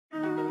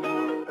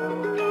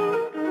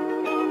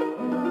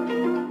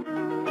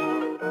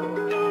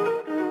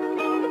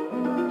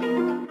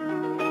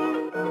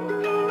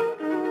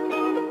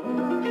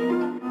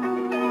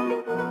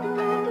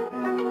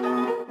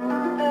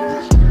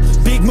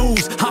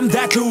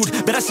that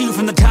dude, bet I see you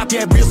from the top,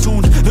 yeah, real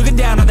soon. Looking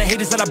down on the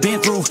haters that I've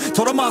been through.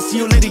 Told them I'll see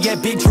you later, yeah,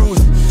 big truth.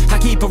 I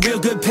keep a real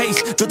good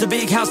pace. Built a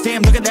big house,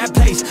 damn, look at that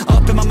place.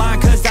 Up in my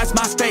mind, cause that's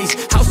my space.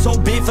 House so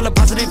big, full of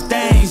positive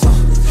things.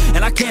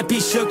 And I can't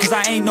be shook, cause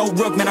I ain't no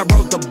rook, man, I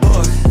wrote the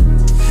book.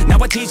 Now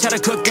I teach how to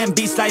cook them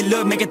beats like,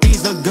 look, making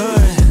things look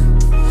good.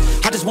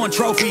 I just want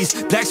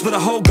trophies, blacks with a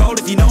whole goal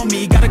if you know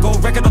me. Gotta go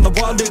record on the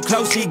wall, look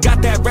closely.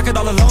 Got that record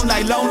all alone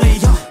like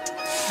lonely.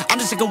 I'm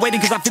just sick of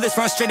waiting cause I feel it's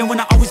frustrating when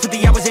I always put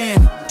the hours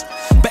in.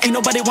 But ain't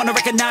nobody wanna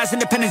recognize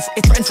independence,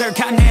 it threatens their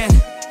continent.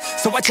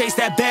 So I chase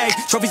that bag,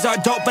 trophies are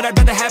dope but I'd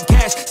rather have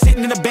cash.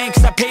 Sitting in the bank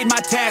cause I paid my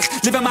tax.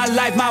 Living my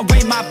life, my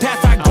way, my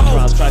path, I go.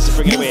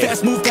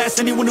 Move fast,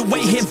 anyone who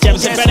ain't him.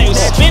 Jefferson Bennett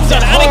spins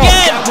on, and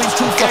again!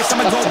 Too fast,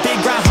 I'ma go big,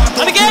 grind hard,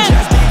 and again!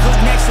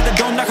 Next to the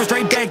dome, knock her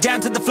straight back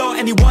down to the floor.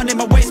 Anyone in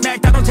my way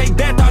smacked, I don't take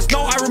bad thoughts,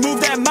 no, I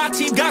remove that. My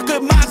team got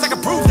good minds, I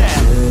can prove that.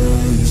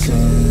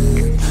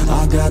 Chasing,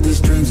 I got these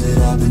dreams that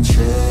I've been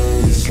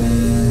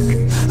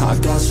chasing. I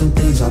got some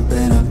things I've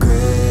been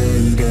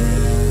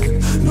upgrading.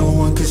 No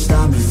one can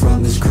stop me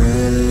from this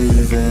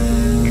craving.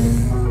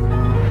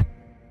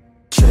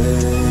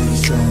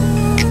 Chasing,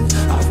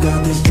 I've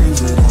got these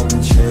dreams that I've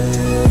been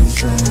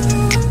chasing.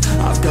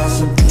 I've got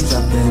some things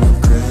I've been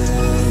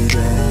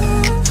upgrading.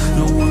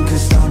 No one can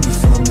stop me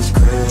from this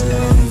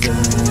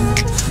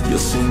craving. You'll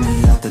see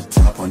me at the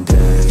top one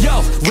day.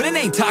 Yo, when it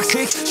ain't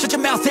toxic, shut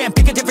your mouth and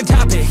pick a different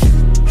topic.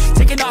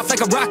 Taking off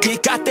like a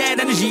rocket, got that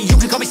energy, you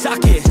can call me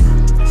socket.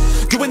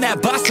 Doing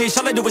that boss shit,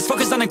 all I do is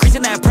focus on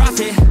increasing that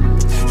profit.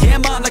 Yeah,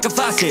 I'm on like a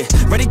faucet,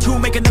 ready to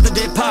make another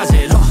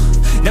deposit.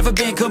 Never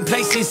been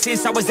complacent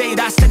since I was 8,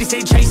 I steady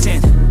stay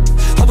chasing.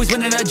 Always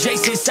winning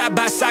adjacent, side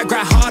by side,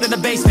 grind hard in the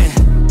basement.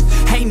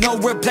 Ain't no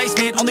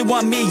replacement, only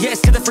want me, yes,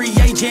 to the free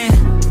agent.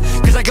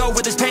 Cause I go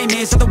with this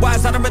payments,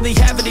 otherwise I don't really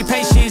have any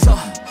patience.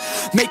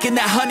 Making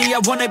that honey, I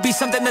wanna be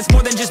something that's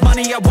more than just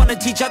money. I wanna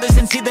teach others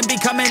and see them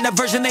becoming a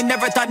version they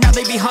never thought. Now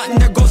they be hunting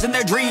their goals and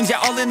their dreams, yeah,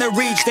 all in their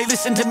reach. They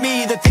listen to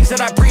me, the things that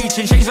I preach,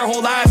 and change their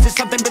whole lives to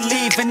something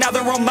belief. And now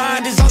their own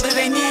mind is all that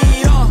they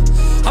need.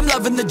 I'm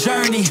loving the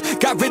journey,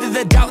 got rid of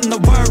the doubt and the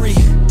worry.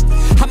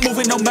 I'm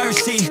moving no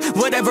mercy,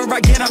 whatever I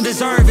get I'm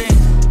deserving.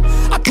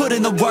 I put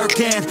in the work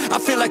in, I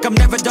feel like I'm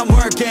never done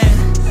working.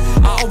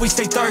 I always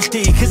stay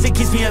thirsty, cause it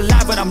keeps me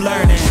alive when I'm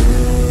learning.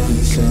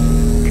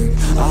 Chasing,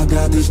 I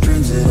got these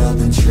dreams that I've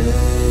been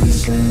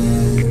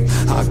chasing.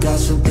 I've got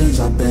some things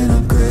I've been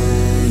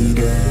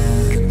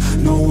upgrading.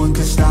 No one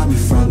can stop me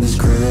from this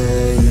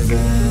craving.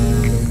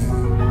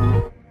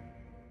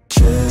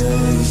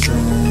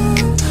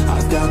 Chasing,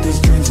 I've got these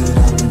dreams that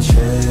I've been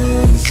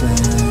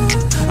chasing.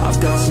 I've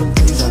got some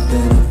things I've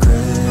been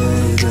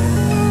upgrading.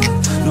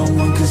 No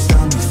one can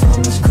stop me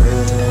from this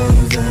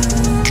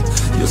craving.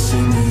 You'll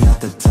see me at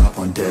the top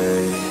one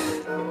day.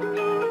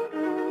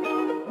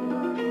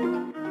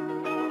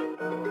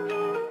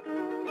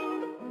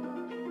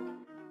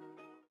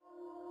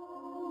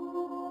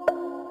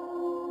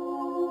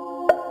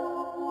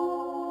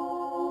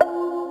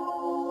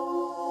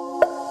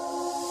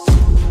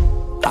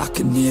 I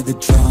can hear the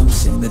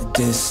drums in the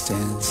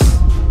distance.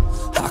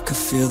 I can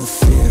feel the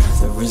fear,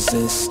 the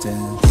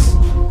resistance.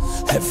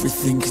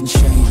 Everything can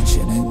change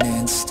in an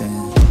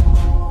instant.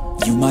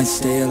 You might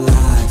stay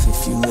alive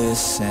if you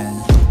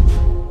listen.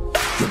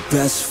 Your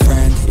best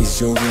friend is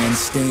your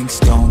instincts,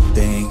 don't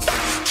think.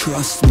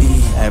 Trust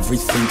me,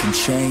 everything can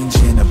change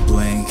in a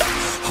blink.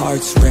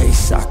 Hearts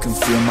race, I can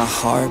feel my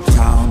heart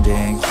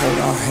pounding. Hold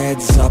our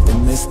heads up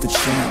and list the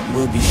chant,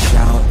 we'll be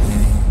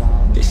shouting.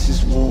 This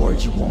is war,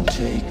 you won't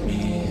take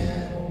me.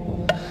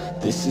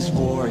 This is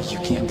war, you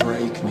can't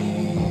break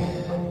me.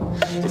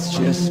 It's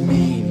just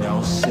me,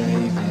 no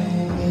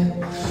saving.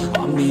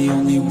 I'm the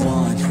only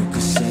one who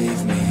could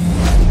save me.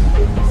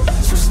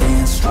 So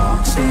stand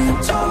strong,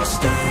 stand tall,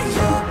 stay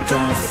up,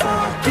 don't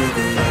fall. Give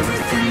it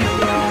everything you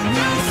got.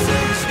 No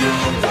fears, no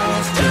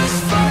walls, just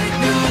fight,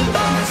 no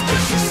lies.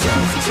 Push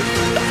yourself to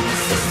the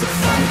limits, it's the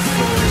fight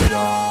for it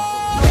all.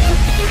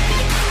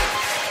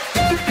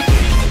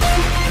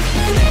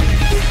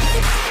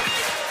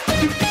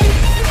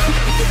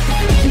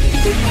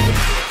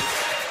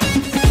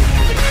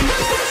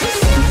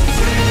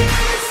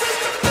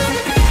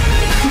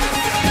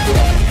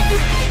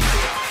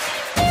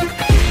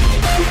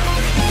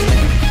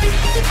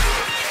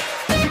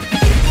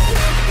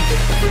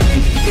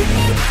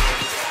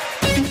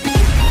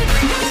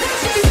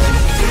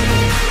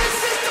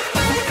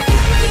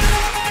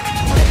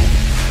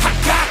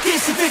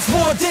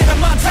 Then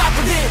I'm on top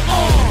of it,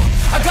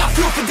 I got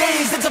fuel for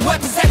days, it's a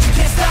weapons that you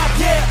can't stop,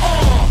 yeah,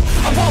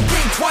 I won't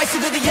think twice,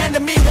 either the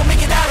enemy won't make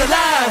it out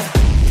alive.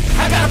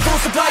 I got a full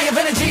supply of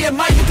energy and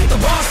might, you pick the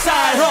wrong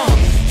side,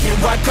 Here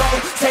I go,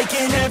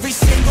 taking every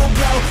single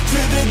blow to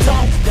the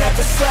dome,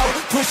 never slow,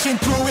 pushing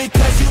through it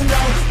cause you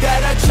know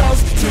that I chose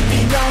to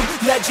be known,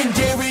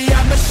 legendary,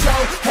 I'ma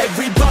show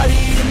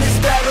everybody in this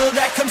battle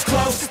that comes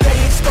close, stay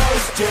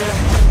exposed, yeah.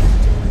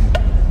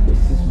 This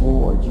is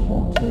war, you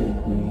won't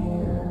take me.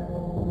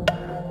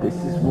 This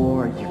is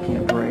war, you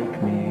can't break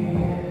me.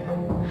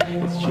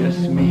 It's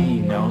just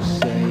me, no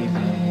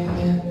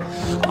saving.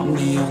 I'm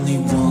the only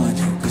one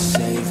who could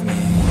save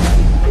me.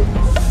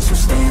 So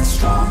stand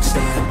strong,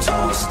 stand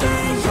tall,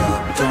 stay young.